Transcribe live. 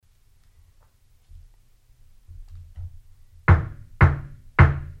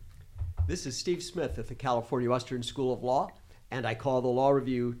This is Steve Smith at the California Western School of Law, and I call the Law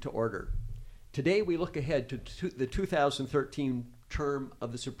Review to order. Today we look ahead to the 2013 term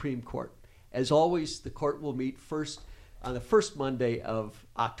of the Supreme Court. As always, the court will meet first on the first Monday of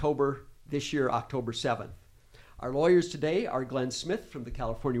October, this year, October 7th. Our lawyers today are Glenn Smith from the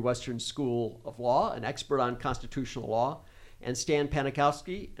California Western School of Law, an expert on constitutional law, and Stan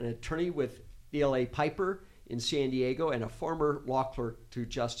Panikowski, an attorney with DLA Piper in San Diego and a former law clerk to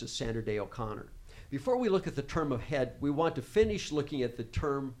Justice Sandra Day O'Connor. Before we look at the term ahead, we want to finish looking at the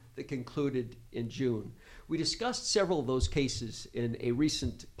term that concluded in June. We discussed several of those cases in a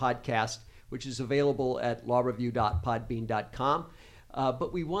recent podcast, which is available at lawreview.podbean.com,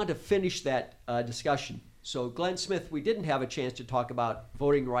 but we want to finish that discussion. So Glenn Smith, we didn't have a chance to talk about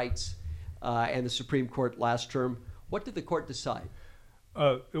voting rights and the Supreme Court last term. What did the court decide?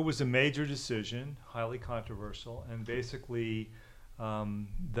 It was a major decision, highly controversial, and basically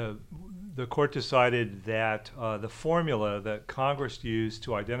the court decided that the formula that Congress used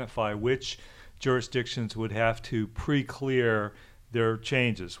to identify which jurisdictions would have to pre-clear their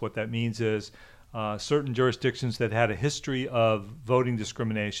changes. What that means is certain jurisdictions that had a history of voting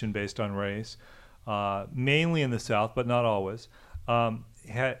discrimination based on race, mainly in the South, but not always,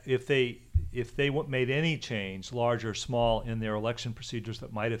 if they made any change, large or small, in their election procedures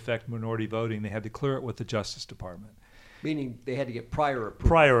that might affect minority voting, they had to clear it with the Justice Department. Meaning they had to get prior approval.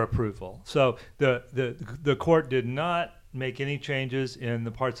 Prior approval. So the court did not make any changes in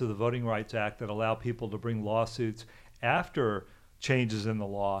the parts of the Voting Rights Act that allow people to bring lawsuits after changes in the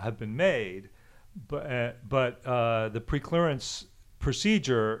law have been made, but the preclearance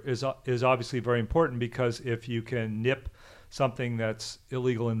procedure is obviously very important, because if you can nip something that's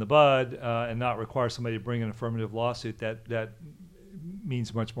illegal in the bud and not require somebody to bring an affirmative lawsuit, that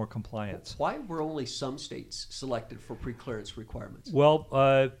means much more compliance. Why were only some states selected for preclearance requirements? Well,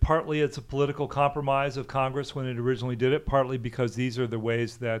 partly it's a political compromise of Congress when it originally did it, partly because these are the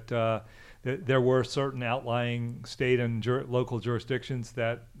ways that there were certain outlying state and local jurisdictions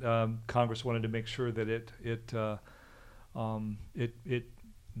that Congress wanted to make sure that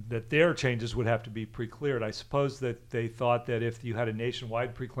that their changes would have to be pre-cleared. I suppose that they thought that if you had a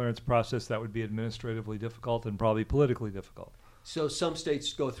nationwide pre-clearance process, that would be administratively difficult and probably politically difficult. So some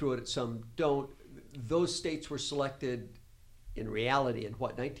states go through it, some don't. Those states were selected in reality in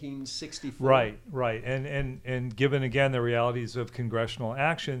what, 1964? Right. And given again the realities of congressional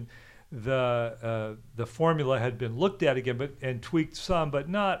action, the formula had been looked at again and tweaked some, but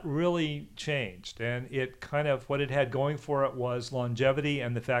not really changed. And it kind of, what it had going for it was longevity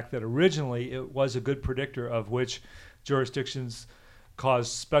and the fact that originally it was a good predictor of which jurisdictions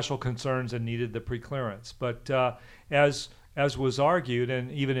caused special concerns and needed the preclearance. But as was argued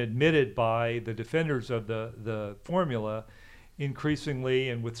and even admitted by the defenders of the formula, increasingly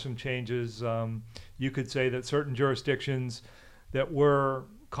and with some changes, you could say that certain jurisdictions that were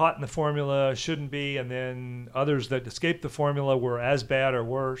caught in the formula shouldn't be, and then others that escaped the formula were as bad or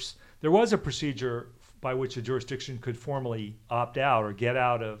worse. There was a procedure by which a jurisdiction could formally opt out or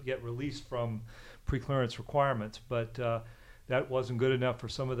get released from preclearance requirements, but that wasn't good enough for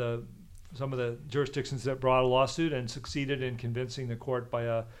some of the jurisdictions that brought a lawsuit and succeeded in convincing the court by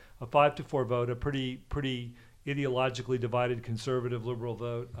a 5-4 vote, a pretty ideologically divided conservative liberal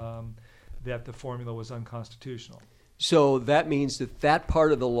vote, that the formula was unconstitutional. So that means that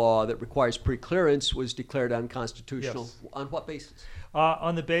part of the law that requires preclearance was declared unconstitutional. Yes. On what basis?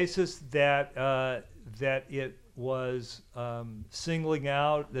 On the basis that it was singling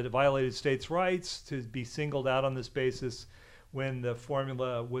out, that it violated states' rights to be singled out on this basis when the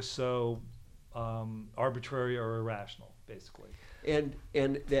formula was so arbitrary or irrational, basically. And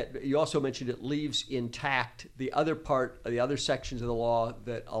that you also mentioned it leaves intact the other sections of the law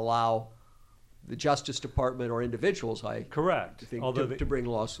that allow the Justice Department or individuals, correct, think, to bring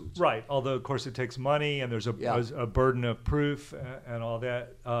lawsuits. Right, although of course it takes money and there's a burden of proof and all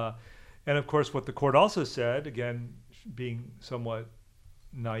that. And of course what the court also said, again being somewhat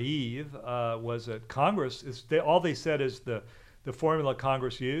naive, was that Congress, all they said is the formula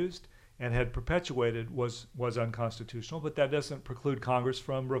Congress used and had perpetuated was unconstitutional, but that doesn't preclude Congress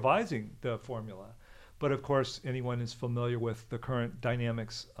from revising the formula. But of course, anyone is familiar with the current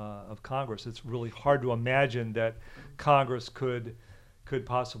dynamics of Congress. It's really hard to imagine that Congress could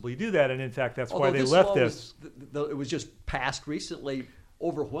possibly do that. And in fact, that's why they left this. It was just passed recently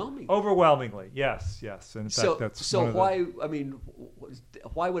overwhelmingly. Overwhelmingly, yes. And in fact, that's so why? I mean,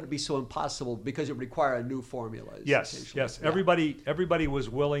 why would it be so impossible? Because it would require a new formula. Yes. Yeah. Everybody was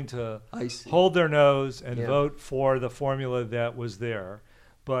willing to hold their nose and vote for the formula that was there.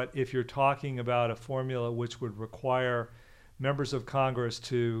 But if you're talking about a formula which would require members of Congress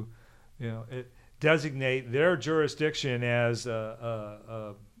to designate their jurisdiction as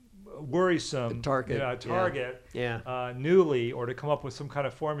a worrisome target, newly, or to come up with some kind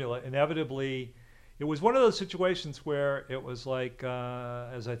of formula. Inevitably, it was one of those situations where it was like,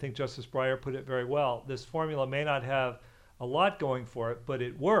 as I think Justice Breyer put it very well, this formula may not have a lot going for it, but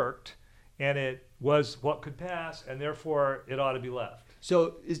it worked, and it was what could pass, and therefore it ought to be left.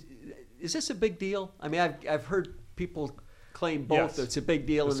 So is this a big deal? I mean, I've heard people claim both. Yes. It's a big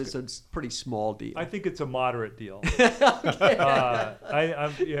deal and it's a pretty small deal. I think it's a moderate deal. I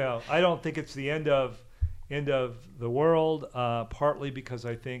don't think it's the end of the world. Partly because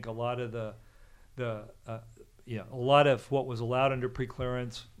I think a lot of a lot of what was allowed under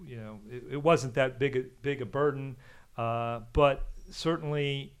preclearance, it wasn't that big a burden. But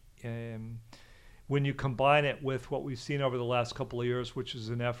certainly, when you combine it with what we've seen over the last couple of years, which is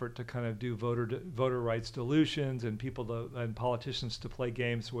an effort to kind of do voter rights dilutions and and politicians to play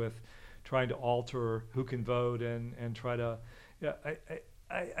games with trying to alter who can vote and try to,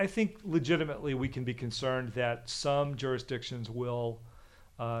 I think legitimately we can be concerned that some jurisdictions will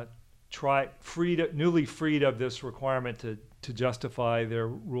newly freed of this requirement to justify their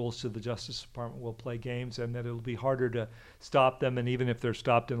rules to the Justice Department will play games, and that it'll be harder to stop them. And even if they're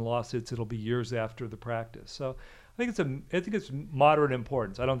stopped in lawsuits, it'll be years after the practice. So I think it's moderate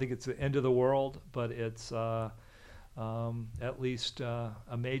importance. I don't think it's the end of the world, but it's at least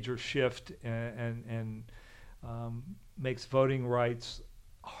a major shift and makes voting rights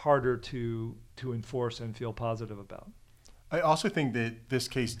harder to enforce and feel positive about. I also think that this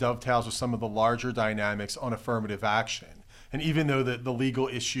case dovetails with some of the larger dynamics on affirmative action. And even though the legal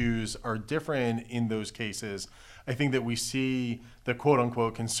issues are different in those cases, I think that we see the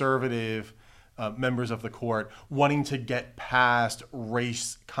quote-unquote conservative members of the court wanting to get past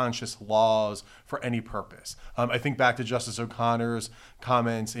race-conscious laws for any purpose. I think back to Justice O'Connor's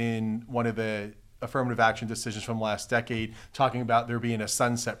comments in one of the affirmative action decisions from last decade, talking about there being a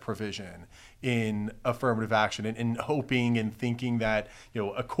sunset provision in affirmative action and hoping and thinking that,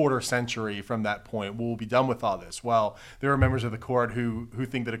 a quarter century from that point, we'll be done with all this. Well, there are members of the court who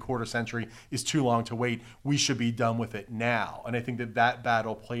think that a quarter century is too long to wait. We should be done with it now. And I think that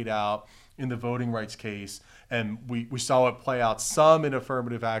battle played out in the voting rights case. And we saw it play out some in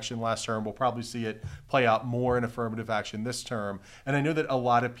affirmative action last term. We'll probably see it play out more in affirmative action this term. And I know that a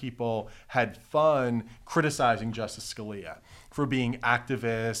lot of people had fun criticizing Justice Scalia for being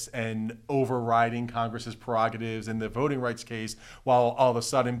activists and overriding Congress's prerogatives in the voting rights case, while all of a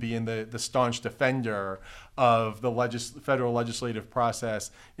sudden being the staunch defender of the federal legislative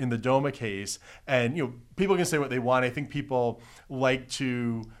process in the DOMA case. And people can say what they want. I think people like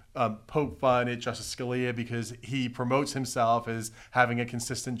to poke fun at Justice Scalia because he promotes himself as having a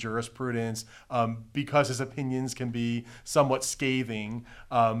consistent jurisprudence. Because his opinions can be somewhat scathing,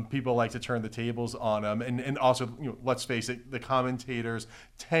 people like to turn the tables on him. And also, let's face it, the commentators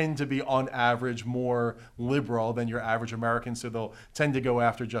tend to be on average more liberal than your average American, so they'll tend to go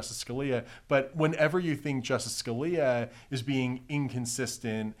after Justice Scalia. But whenever you think Justice Scalia is being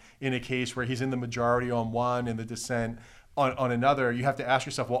inconsistent in a case where he's in the majority on one and the dissent on another, you have to ask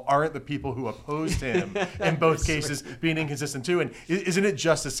yourself, well, aren't the people who opposed him in both cases being inconsistent too? And isn't it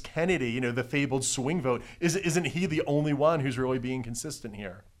Justice Kennedy, the fabled swing vote? Isn't he the only one who's really being consistent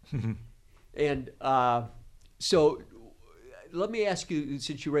here? And so let me ask you,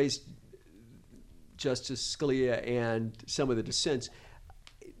 since you raised Justice Scalia and some of the dissents,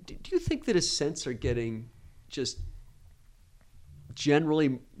 do you think the dissents are getting just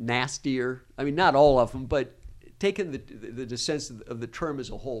generally nastier? I mean, not all of them, but taking the dissents of the term as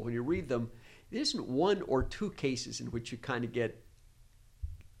a whole, when you read them, there isn't one or two cases in which you kind of get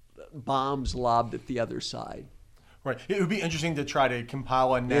bombs lobbed at the other side. Right. It would be interesting to try to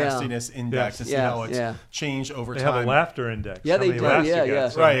compile a nastiness index and see how it's changed over time. They have a laughter index. Yeah, they do.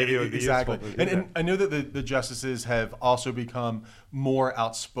 Right, exactly. And I know that the justices have also become more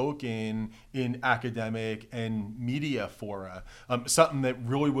outspoken in academic and media fora, something that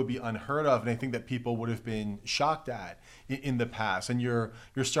really would be unheard of, and I think that people would have been shocked at in the past. And you're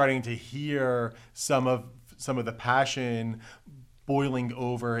starting to hear some of the passion boiling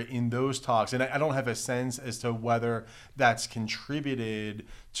over in those talks. And I don't have a sense as to whether that's contributed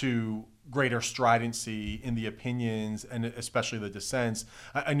to greater stridency in the opinions and especially the dissents.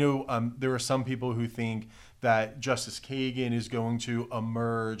 I know there are some people who think that Justice Kagan is going to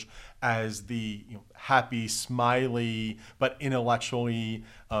emerge as the happy, smiley, but intellectually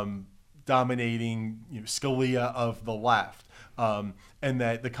dominating Scalia of the left. And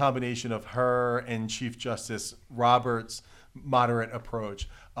that the combination of her and Chief Justice Roberts moderate approach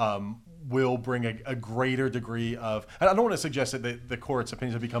will bring a greater degree of, and I don't want to suggest that the court's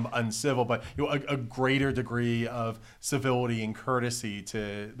opinions have become uncivil, but a greater degree of civility and courtesy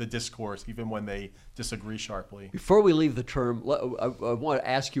to the discourse, even when they disagree sharply. Before we leave the term, I want to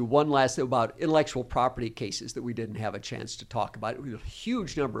ask you one last thing about intellectual property cases that we didn't have a chance to talk about. It was a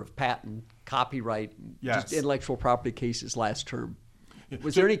huge number of patent, copyright, just intellectual property cases last term.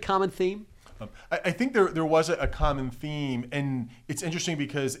 Was there any common theme? I think there was a common theme, and it's interesting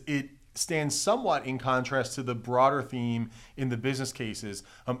because it stands somewhat in contrast to the broader theme in the business cases.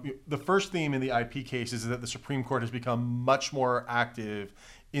 The first theme in the IP cases is that the Supreme Court has become much more active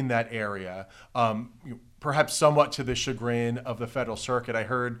in that area, perhaps somewhat to the chagrin of the Federal Circuit. I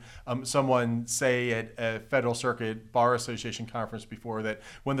heard someone say at a Federal Circuit Bar Association conference before that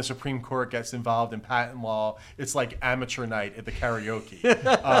when the Supreme Court gets involved in patent law, it's like amateur night at the karaoke.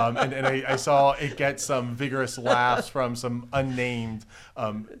 And I saw it get some vigorous laughs from some unnamed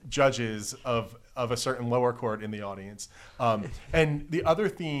judges of a certain lower court in the audience. And the other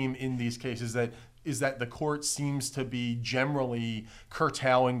theme in these cases is that the court seems to be generally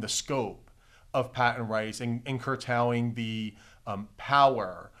curtailing the scope of patent rights and curtailing the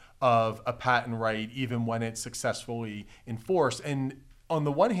power of a patent right even when it's successfully enforced. And on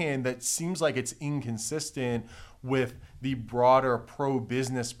the one hand, that seems like it's inconsistent with the broader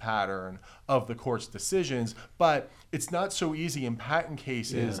pro-business pattern of the court's decisions, but it's not so easy in patent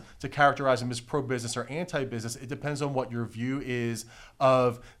cases to characterize them as pro-business or anti-business. It depends on what your view is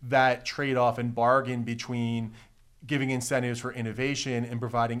of that trade-off and bargain between giving incentives for innovation and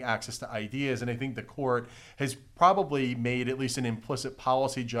providing access to ideas. And I think the court has probably made at least an implicit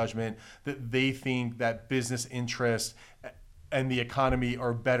policy judgment that they think that business interests and the economy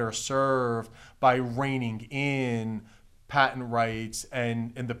are better served by reining in patent rights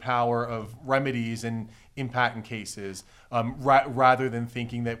and the power of remedies in patent cases, rather than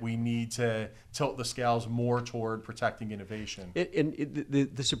thinking that we need to tilt the scales more toward protecting innovation.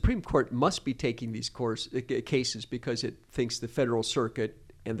 The Supreme Court must be taking these cases because it thinks the Federal Circuit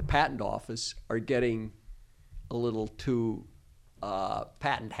and the Patent Office are getting a little too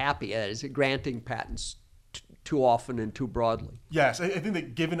patent happy, as granting patents too often and too broadly. Yes, I think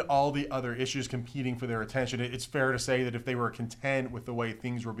that given all the other issues competing for their attention, it's fair to say that if they were content with the way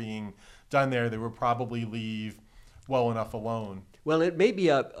things were being done there, they would probably leave well enough alone. Well, it may be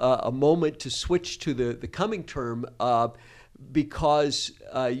a moment to switch to the coming term because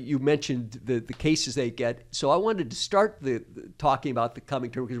you mentioned the cases they get. So I wanted to start talking about the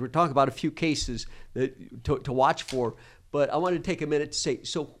coming term because we're talking about a few cases that to watch for. But I wanted to take a minute to say,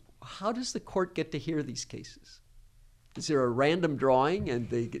 so how does the court get to hear these cases? Is there a random drawing and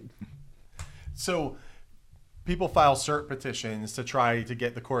they get... So people file cert petitions to try to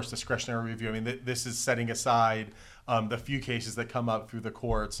get the court's discretionary review. I mean, this is setting aside the few cases that come up through the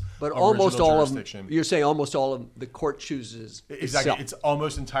courts. But almost all of them, you're saying almost all of them, the court chooses Exactly. itself. It's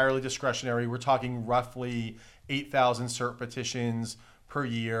almost entirely discretionary. We're talking roughly 8,000 cert petitions per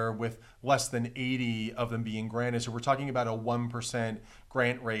year, with less than 80 of them being granted. So we're talking about a 1%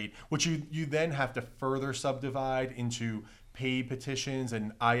 grant rate, which you then have to further subdivide into paid petitions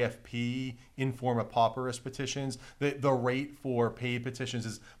and IFP, informa pauperis petitions. The rate for paid petitions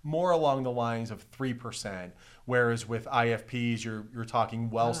is more along the lines of 3%, whereas with IFPs, you're talking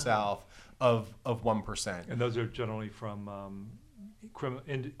south of 1%. And those are generally from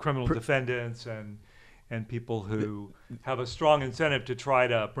criminal defendants and people who have a strong incentive to try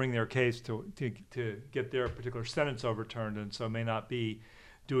to bring their case to get their particular sentence overturned, and so may not be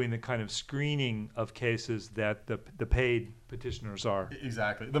doing the kind of screening of cases that the paid petitioners are.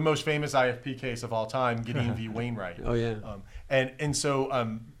 Exactly. The most famous IFP case of all time, Gideon v. Wainwright. Oh, yeah. And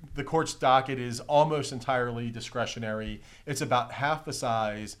so the court's docket is almost entirely discretionary. It's about half the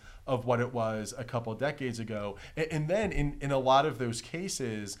size of what it was a couple of decades ago. And then in a lot of those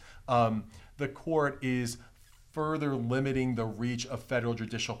cases, the court is further limiting the reach of federal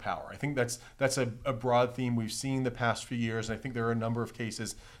judicial power. I think that's a broad theme we've seen the past few years, and I think there are a number of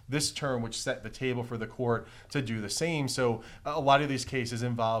cases this term which set the table for the court to do the same. So a lot of these cases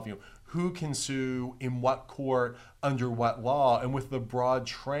involve who can sue, in what court, under what law, and with the broad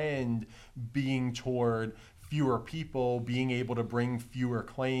trend being toward fewer people being able to bring fewer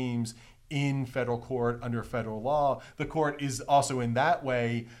claims in federal court under federal law, the court is also in that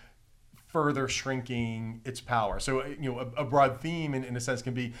way further shrinking its power. So, a broad theme in a sense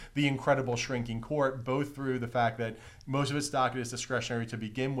can be the incredible shrinking court, both through the fact that most of its docket is discretionary to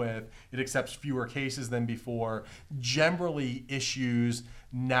begin with, it accepts fewer cases than before, generally issues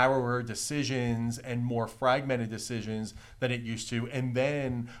narrower decisions and more fragmented decisions than it used to. And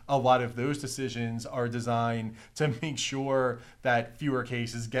then a lot of those decisions are designed to make sure that fewer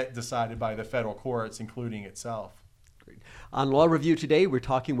cases get decided by the federal courts, including itself. On Law Review today, we're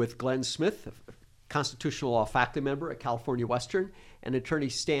talking with Glenn Smith, a constitutional law faculty member at California Western, and attorney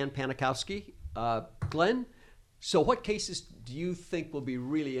Stan Panikowski. Glenn, so what cases do you think will be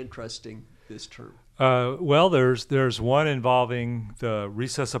really interesting this term? Well, there's one involving the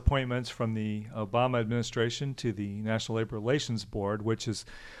recess appointments from the Obama administration to the National Labor Relations Board, which is,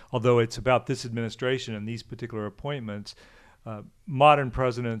 although it's about this administration and these particular appointments, modern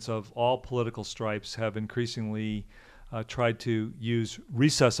presidents of all political stripes have increasingly tried to use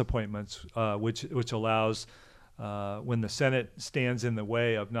recess appointments, which allows when the Senate stands in the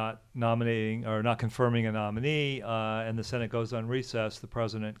way of not nominating or not confirming a nominee, and the Senate goes on recess, the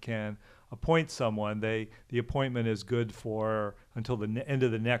president can appoint someone. The appointment is good for until the end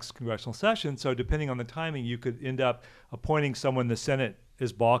of the next congressional session. So depending on the timing, you could end up appointing someone the Senate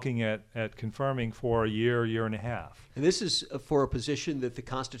is balking at confirming for a year and a half. And this is for a position that the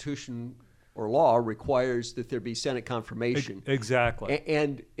Constitution or law requires that there be Senate confirmation. Exactly.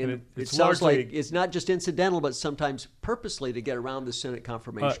 And it it's sounds largely, like it's not just incidental, but sometimes purposely to get around the Senate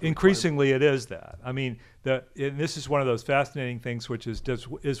confirmation. Increasingly, it is that. I mean, and this is one of those fascinating things, which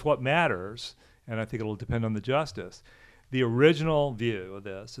is what matters, and I think it'll depend on the justice. The original view of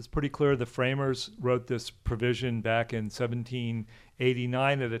this is pretty clear. The framers wrote this provision back in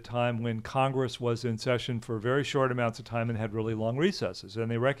 1789 at a time when Congress was in session for very short amounts of time and had really long recesses. And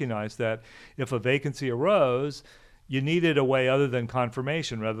they recognized that if a vacancy arose, you needed a way other than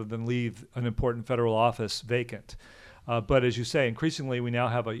confirmation rather than leave an important federal office vacant. But as you say, increasingly we now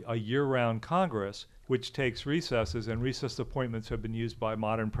have a year-round Congress which takes recesses, and recess appointments have been used by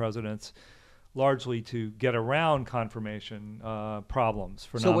modern presidents largely to get around confirmation problems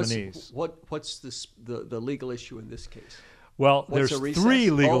for nominees. What's the legal issue in this case? Well, there's three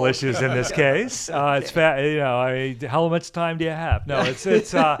legal issues in this case. Okay. How much time do you have? No, it's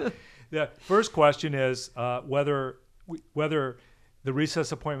the first question is whether the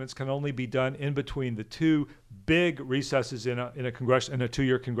recess appointments can only be done in between the two big recesses in a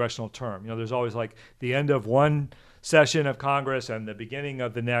 2-year congressional term. There's always like the end of one session of Congress and the beginning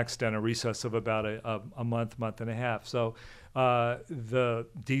of the next, and a recess of about a month and a half. So the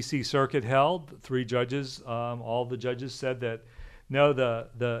D.C. Circuit held 3 judges. All the judges said that no,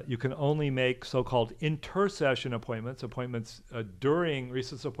 you can only make so-called intersession appointments during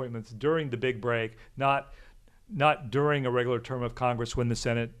recess appointments during the big break, not during a regular term of Congress when the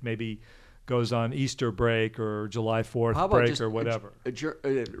Senate maybe goes on Easter break or July 4th break or whatever.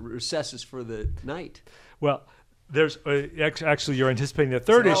 Recesses for the night. Well, there's actually you're anticipating the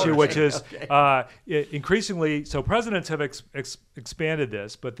third issue, which is increasingly. So presidents have expanded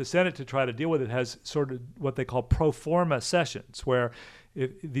this, but the Senate, to try to deal with it, has sort of what they call pro forma sessions, where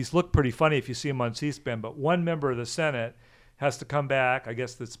these look pretty funny if you see them on C-SPAN. But one member of the Senate has to come back. I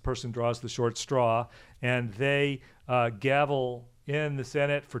guess this person draws the short straw, and they gavel in the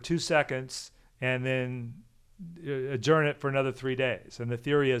Senate for 2 seconds and then adjourn it for another 3 days. And the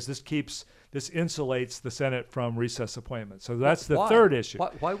theory is this insulates the Senate from recess appointments. So that's the third issue.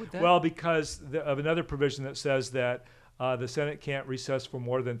 Why would that? Well, because of another provision that says that the Senate can't recess for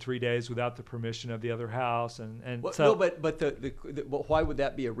more than 3 days without the permission of the other house. But why would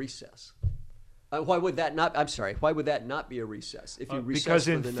that be a recess? Why would that not? I'm sorry. Why would that not be a recess? If you recess because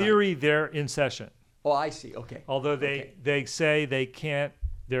for in the theory night? They're in session. Oh, I see. Okay. Although they say they can't.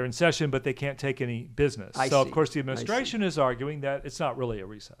 They're in session, but they can't take any business. Of course, the administration is arguing that it's not really a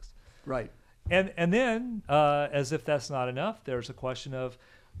recess. Right. And then, as if that's not enough, there's a question of,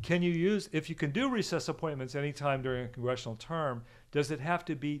 if you can do recess appointments anytime during a congressional term, does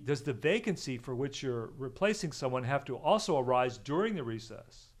the vacancy for which you're replacing someone have to also arise during the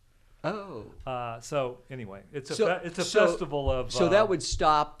recess? Oh. So anyway, it's a festival of. So that would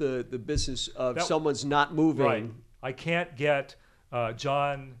stop the business of someone's not moving. Right. I can't get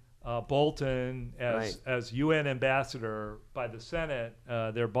John Bolton as UN ambassador by the Senate.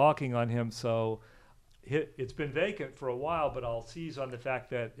 They're balking on him, so it's been vacant for a while, but I'll seize on the fact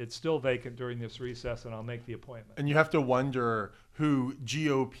that it's still vacant during this recess, and I'll make the appointment. And you have to wonder who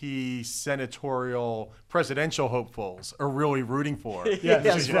GOP senatorial presidential hopefuls are really rooting for.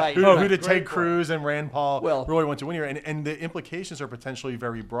 Yes, right. Who did Great Ted point. Cruz and Rand Paul Well- really want to win here? And the implications are potentially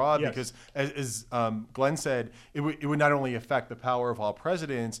very broad Yes. because, as Glenn said, it would not only affect the power of all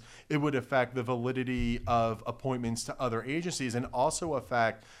presidents, it would affect the validity of appointments to other agencies and also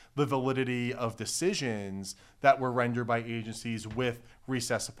affect the validity of decisions that were rendered by agencies with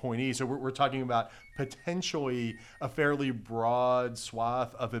recess appointees. So we're talking about potentially a fairly broad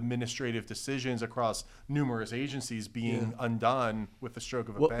swath of administrative decisions across numerous agencies being undone with the stroke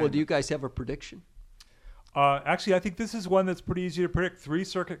of a pen. Well, do you guys have a prediction? Actually, I think this is one that's pretty easy to predict. 3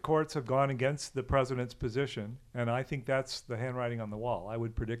 circuit courts have gone against the president's position, and I think that's the handwriting on the wall. I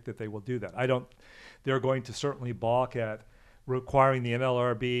would predict that they will do that. They're going to certainly balk at requiring the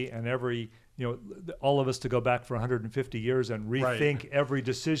NLRB and all of us to go back for 150 years and rethink every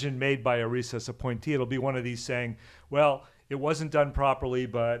decision made by a recess appointee. It'll be one of these saying, well, it wasn't done properly,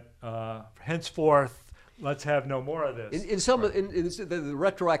 but henceforth, let's have no more of this. The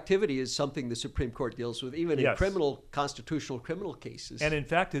retroactivity is something the Supreme Court deals with, even in Yes. constitutional criminal cases. And in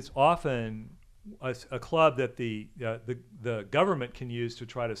fact, it's often a club that the government can use to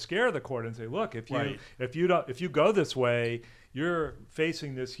try to scare the court and say, look, if you go this way, you're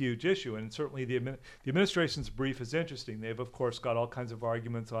facing this huge issue. And certainly the administration's brief is interesting. They've of course got all kinds of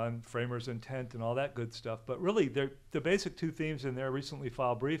arguments on framers' intent and all that good stuff. But really, the basic 2 themes in their recently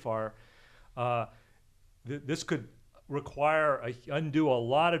filed brief are this could undo a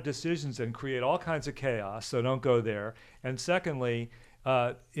lot of decisions and create all kinds of chaos. So don't go there. And secondly,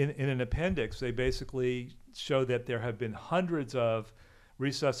 in an appendix, they basically show that there have been hundreds of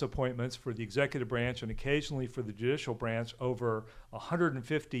recess appointments for the executive branch and occasionally for the judicial branch over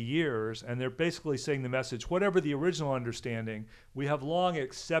 150 years. And they're basically saying the message, whatever the original understanding, we have long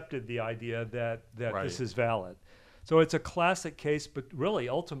accepted the idea that this is valid. So it's a classic case, but really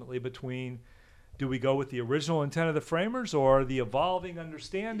ultimately between, do we go with the original intent of the framers or the evolving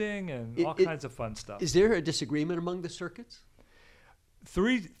understanding and all kinds of fun stuff? Is there a disagreement among the circuits?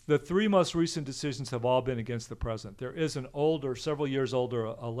 The 3 most recent decisions have all been against the president. There is an several years older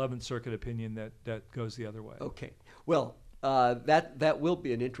 11th Circuit opinion that goes the other way. Okay. Well, that will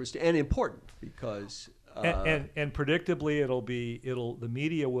be an interest and important because and predictably the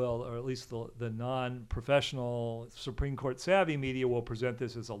media will, or at least the non-professional Supreme Court savvy media will present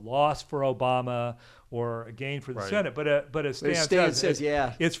this as a loss for Obama or a gain for the Senate. But as Stan says,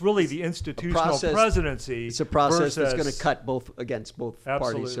 it's really the institutional presidency. It's a process that's going to cut against both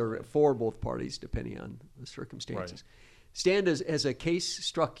parties Absolutely. or for both parties, depending on the circumstances. Stan, has a case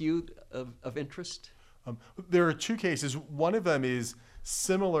struck you of interest? There are 2 cases. One of them is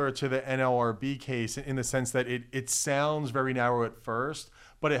similar to the NLRB case in the sense that it sounds very narrow at first,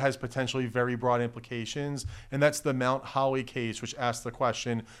 but it has potentially very broad implications. And that's the Mount Holly case, which asks the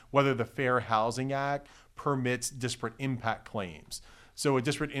question whether the Fair Housing Act permits disparate impact claims. So a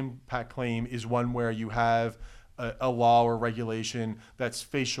disparate impact claim is one where you have a law or regulation that's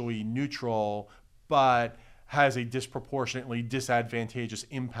facially neutral, but has a disproportionately disadvantageous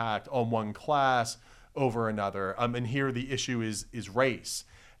impact on one class over another. And here the issue is race.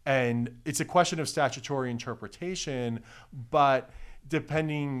 And it's a question of statutory interpretation, but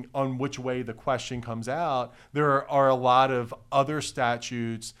depending on which way the question comes out, there are a lot of other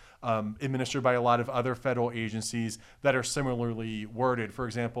statutes administered by a lot of other federal agencies that are similarly worded. For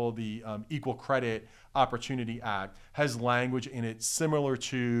example, the Equal Credit Opportunity Act has language in it similar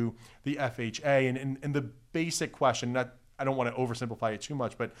to the FHA. And the basic question, I don't want to oversimplify it too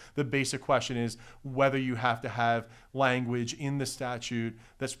much, but the basic question is whether you have to have language in the statute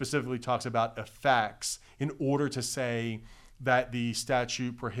that specifically talks about effects in order to say that the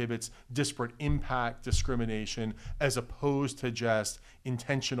statute prohibits disparate impact discrimination as opposed to just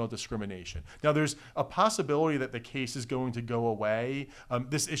intentional discrimination. Now, there's a possibility that the case is going to go away.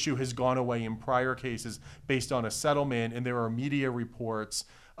 This issue has gone away in prior cases based on a settlement, and there are media reports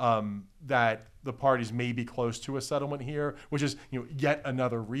that the parties may be close to a settlement here, which is yet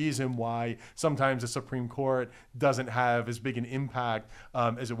another reason why sometimes the Supreme Court doesn't have as big an impact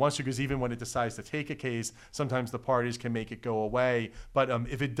as it wants to, because even when it decides to take a case, sometimes the parties can make it go away. But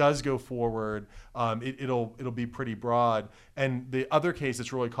if it does go forward, it'll be pretty broad. And the other case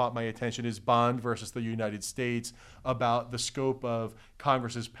that's really caught my attention is Bond versus the United States, about the scope of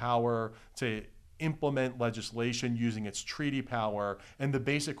Congress's power to implement legislation using its treaty power. And the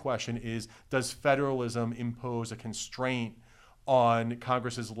basic question is, does federalism impose a constraint on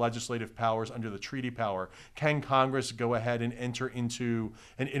Congress's legislative powers under the treaty power. Can Congress go ahead and enter into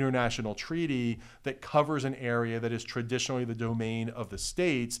an international treaty that covers an area that is traditionally the domain of the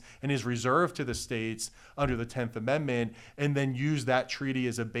states and is reserved to the states under the 10th Amendment, and then use that treaty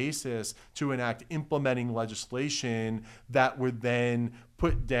as a basis to enact implementing legislation that would then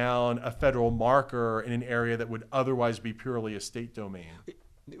put down a federal marker in an area that would otherwise be purely a state domain?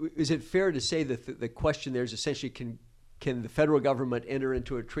 Is it fair to say that the question there is essentially can the federal government enter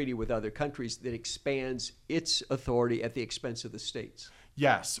into a treaty with other countries that expands its authority at the expense of the states?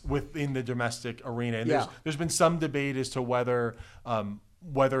 Yes, within the domestic arena. And Yeah. there's been some debate as to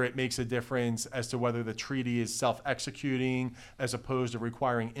whether it makes a difference as to whether the treaty is self-executing as opposed to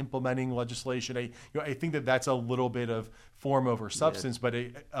requiring implementing legislation. I think that that's a little bit of form over substance, but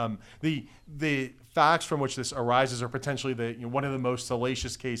the facts from which this arises are potentially one of the most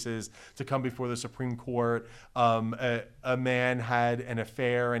salacious cases to come before the Supreme Court. A man had an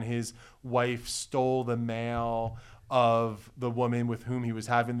affair and his wife stole the mail of the woman with whom he was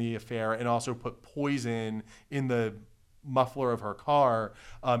having the affair and also put poison in the muffler of her car,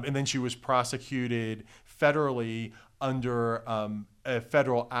 and then she was prosecuted federally under a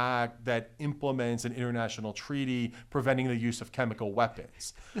federal act that implements an international treaty preventing the use of chemical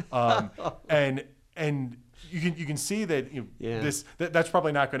weapons. And you can see that that's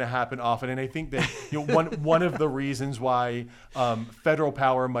probably not going to happen often. And I think that one of the reasons why federal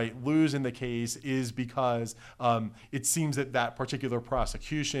power might lose in the case is because it seems that particular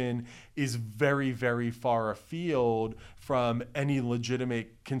prosecution is very, very far afield from any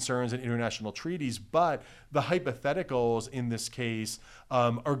legitimate concerns in international treaties. But the hypotheticals in this case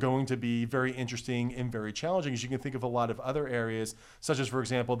are going to be very interesting and very challenging, as you can think of a lot of other areas, such as, for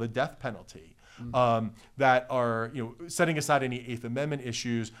example, the death penalty. That are, setting aside any Eighth Amendment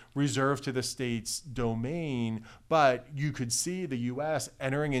issues, reserved to the state's domain. But you could see the U.S.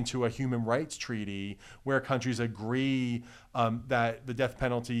 entering into a human rights treaty where countries agree that the death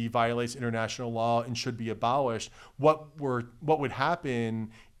penalty violates international law and should be abolished. What would happen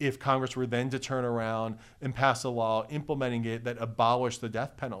if Congress were then to turn around and pass a law implementing it that abolished the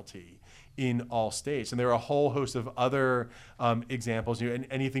death penalty in all states? And there are a whole host of other examples, and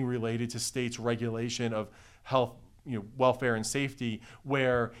anything related to states' regulation of health, welfare and safety,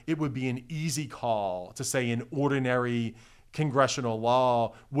 where it would be an easy call to say an ordinary congressional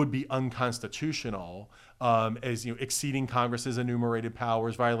law would be unconstitutional, as exceeding Congress's enumerated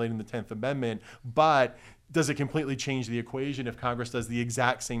powers, violating the 10th Amendment. But does it completely change the equation if Congress does the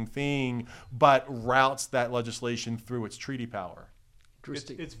exact same thing but routes that legislation through its treaty power?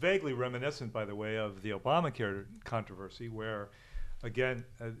 It's vaguely reminiscent, by the way, of the Obamacare controversy, where, again,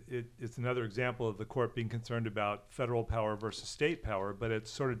 it's another example of the court being concerned about federal power versus state power, but it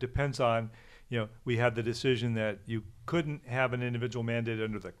sort of depends on, we had the decision that you couldn't have an individual mandate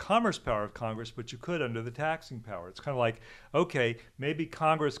under the commerce power of Congress, but you could under the taxing power. It's kind of like, okay, maybe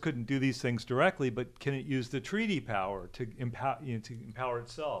Congress couldn't do these things directly, but can it use the treaty power to empower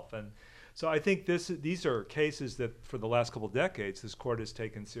itself? And so I think these are cases that for the last couple of decades this court has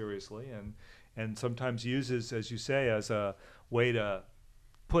taken seriously and sometimes uses, as you say, as a way to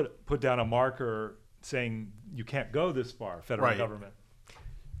put down a marker saying you can't go this far, federal government.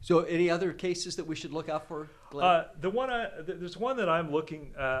 So any other cases that we should look out for, Glenn? There's one that I'm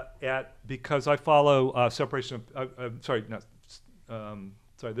looking at because I follow separation of,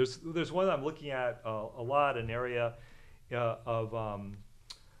 there's one I'm looking at a lot, an area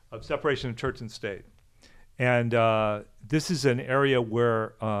of separation of church and state. And this is an area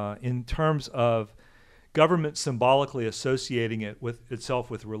where, in terms of government symbolically associating it with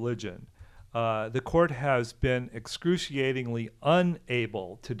itself with religion, the court has been excruciatingly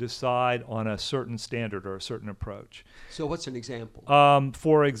unable to decide on a certain standard or a certain approach. So what's an example?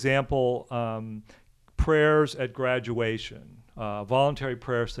 For example, prayers at graduation, voluntary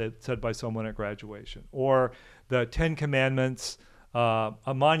prayers said by someone at graduation, or the Ten Commandments.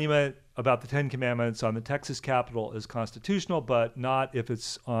 A monument about the Ten Commandments on the Texas Capitol is constitutional, but not if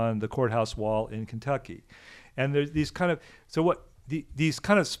it's on the courthouse wall in Kentucky. And there's these kind of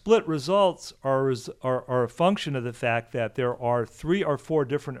split results are a function of the fact that there are 3 or 4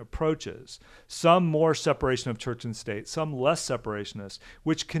 different approaches, some more separation of church and state, some less separationist,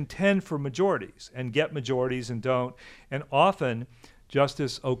 which contend for majorities and get majorities and don't. And often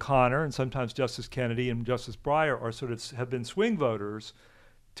Justice O'Connor and sometimes Justice Kennedy and Justice Breyer have been swing voters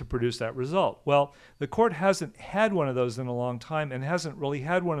to produce that result. Well, the court hasn't had one of those in a long time and hasn't really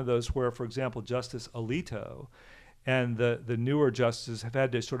had one of those where, for example, Justice Alito and the newer justices have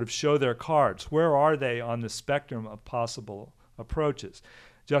had to sort of show their cards. Where are they on the spectrum of possible approaches?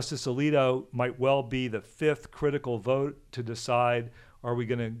 Justice Alito might well be the fifth critical vote to decide, are we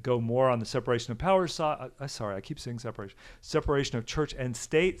going to go more on the separation of powers side? Sorry, I keep saying separation of church and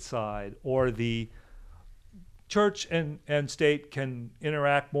state side, or the church and state can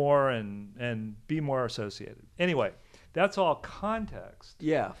interact more and be more associated. Anyway, that's all context.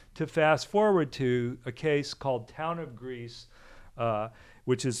 Yeah. To fast forward to a case called Town of Greece,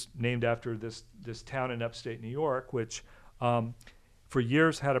 which is named after this town in upstate New York, which for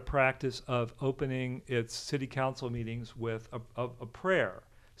years had a practice of opening its city council meetings with a prayer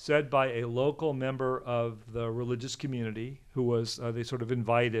said by a local member of the religious community who was, they sort of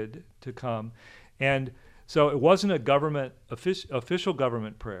invited to come. And so it wasn't a government official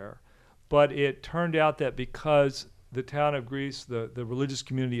government prayer, but it turned out that because the town of Greece, the religious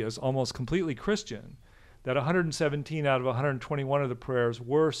community is almost completely Christian, that 117 out of 121 of the prayers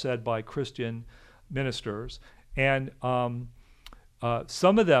were said by Christian ministers. And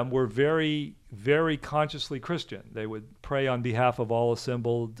some of them were very, very consciously Christian. They would pray on behalf of all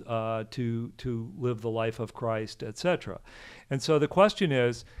assembled to live the life of Christ, etc. And so the question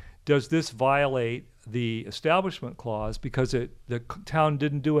is, does this violate the Establishment Clause because the town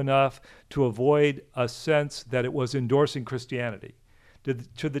didn't do enough to avoid a sense that it was endorsing Christianity?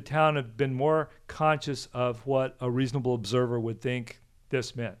 Should the town have been more conscious of what a reasonable observer would think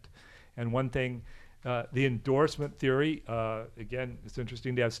this meant? And one thing, the endorsement theory, again, it's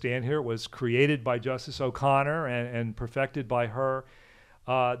interesting to have Stan here, was created by Justice O'Connor and perfected by her.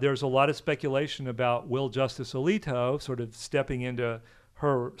 There's a lot of speculation about will Justice Alito, sort of stepping into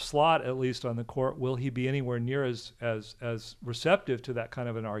her slot, at least on the court, will he be anywhere near as receptive to that kind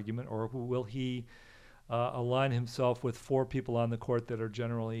of an argument, or will he align himself with four people on the court that are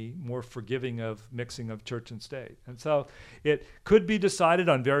generally more forgiving of mixing of church and state? And so it could be decided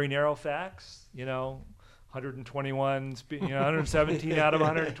on very narrow facts, 121, 117 out of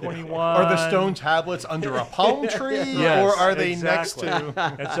 121. Are the stone tablets under a palm tree, yes, or are they exactly. next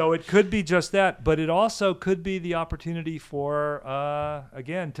to? And so it could be just that, but it also could be the opportunity for,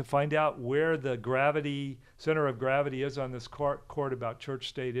 again, to find out where the center of gravity is on this court about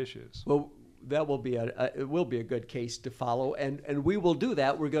church-state issues. Well, that will be it will be a good case to follow, and we will do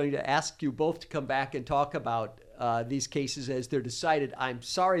that. We're going to ask you both to come back and talk about these cases as they're decided. I'm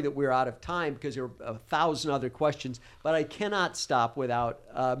sorry that we're out of time because there are 1,000 other questions, but I cannot stop without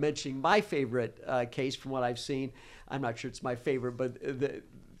mentioning my favorite case from what I've seen. I'm not sure it's my favorite, but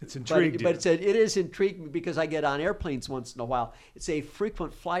it's intriguing. But it is intriguing because I get on airplanes once in a while. It's a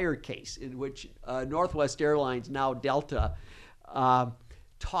frequent flyer case in which Northwest Airlines, now Delta,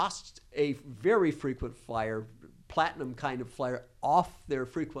 tossed a very frequent flyer, platinum kind of flyer, off their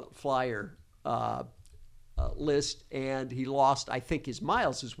frequent flyer list, and he lost, I think, his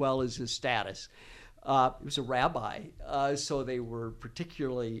miles as well as his status. He was a rabbi, so they were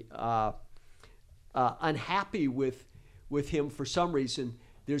particularly unhappy with him for some reason.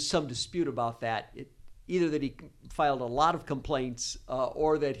 There's some dispute about that. Either that he filed a lot of complaints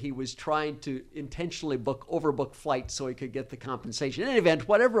or that he was trying to intentionally overbook flights so he could get the compensation. In any event,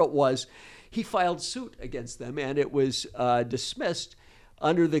 whatever it was, he filed suit against them, and it was dismissed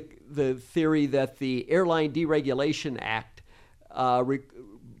under the theory that the Airline Deregulation Act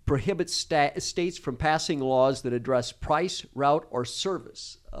prohibits states from passing laws that address price, route, or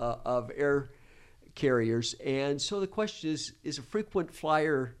service of air carriers. And so the question is a frequent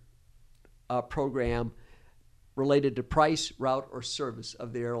flyer program related to price, route, or service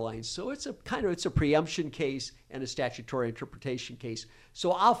of the airlines. So it's a preemption case and a statutory interpretation case.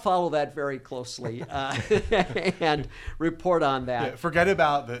 So I'll follow that very closely and report on that. Yeah, forget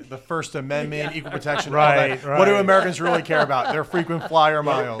about the First Amendment, equal protection, right, all that. Right. What do Americans really care about? Their frequent flyer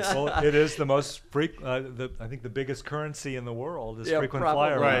miles. Well, it is the most I think the biggest currency in the world is frequent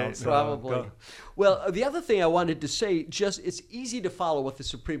flyer miles. Probably. Well, the other thing I wanted to say, it's easy to follow what the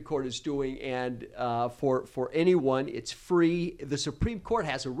Supreme Court is doing, and for anyone, it's free. The Supreme Court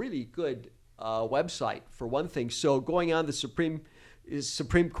has a really good website, for one thing. So going on the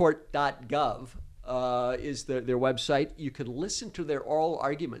supremecourt.gov is their website. You can listen to their oral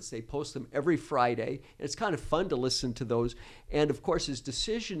arguments. They post them every Friday. It's kind of fun to listen to those. And of course, as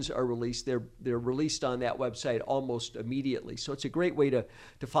decisions are released, they're released on that website almost immediately. So it's a great way to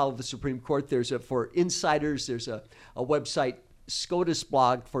follow the Supreme Court. For insiders, there's a website, SCOTUS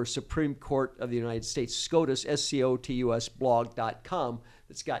blog for Supreme Court of the United States, SCOTUS, SCOTUS blog.com.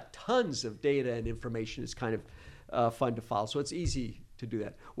 It's got tons of data and information. It's kind of fun to follow. So it's easy to do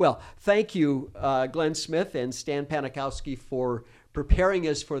that. Well, thank you, Glenn Smith and Stan Panikowski, for preparing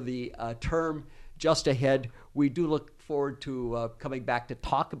us for the term just ahead. We do look forward to coming back to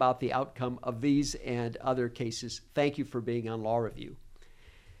talk about the outcome of these and other cases. Thank you for being on Law Review.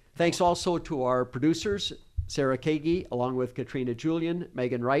 Thanks also to our producers, Sarah Kagi, along with Katrina Julian,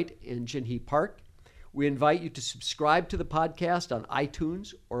 Megan Wright, and Jinhee Park. We invite you to subscribe to the podcast on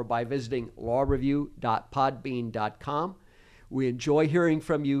iTunes or by visiting lawreview.podbean.com. We enjoy hearing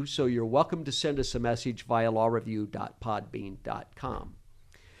from you, so you're welcome to send us a message via lawreview.podbean.com.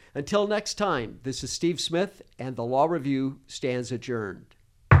 Until next time, this is Steve Smith, and the Law Review stands adjourned.